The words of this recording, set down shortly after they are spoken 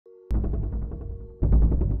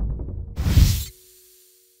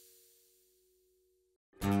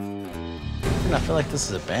reason I feel like this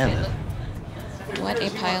is abandoned. What a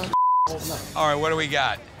pile of All right, what do we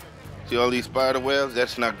got? See all these spider webs?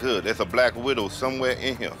 That's not good. There's a black widow somewhere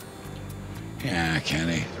in here. Yeah,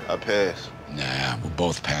 Kenny. I pass. Nah, we'll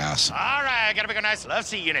both pass. All right, gotta make a nice love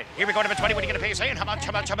seat unit. Here we go, number 20. What are you gonna pay? Saying how much?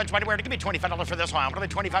 20? Where? Give me $25 for this one. I'm gonna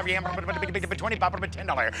be 25. Yeah, I'm gonna be 25. I'm gonna be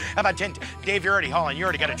 $10. How about 10? Dave, you're already hauling. You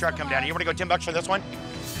already got a truck come down. You wanna go $10 for this one?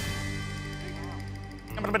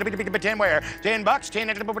 I'm gonna be 10 where? $10.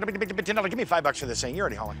 $10. Give me $5 for this thing. You're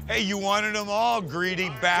already hauling. Hey, you wanted them all, greedy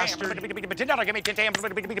bastard. $10. Give me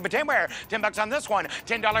 10 where? $10 on this one.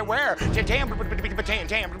 $10 where? 10. Give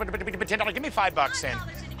me $5 then.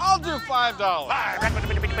 I'll do $5.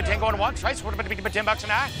 10 going once, twice. $10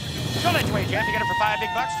 an eye. Fill it away, Jeff. You get it for $5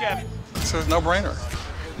 big bucks, Jeff. It's a no-brainer.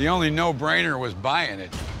 The only no-brainer was buying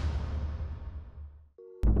it.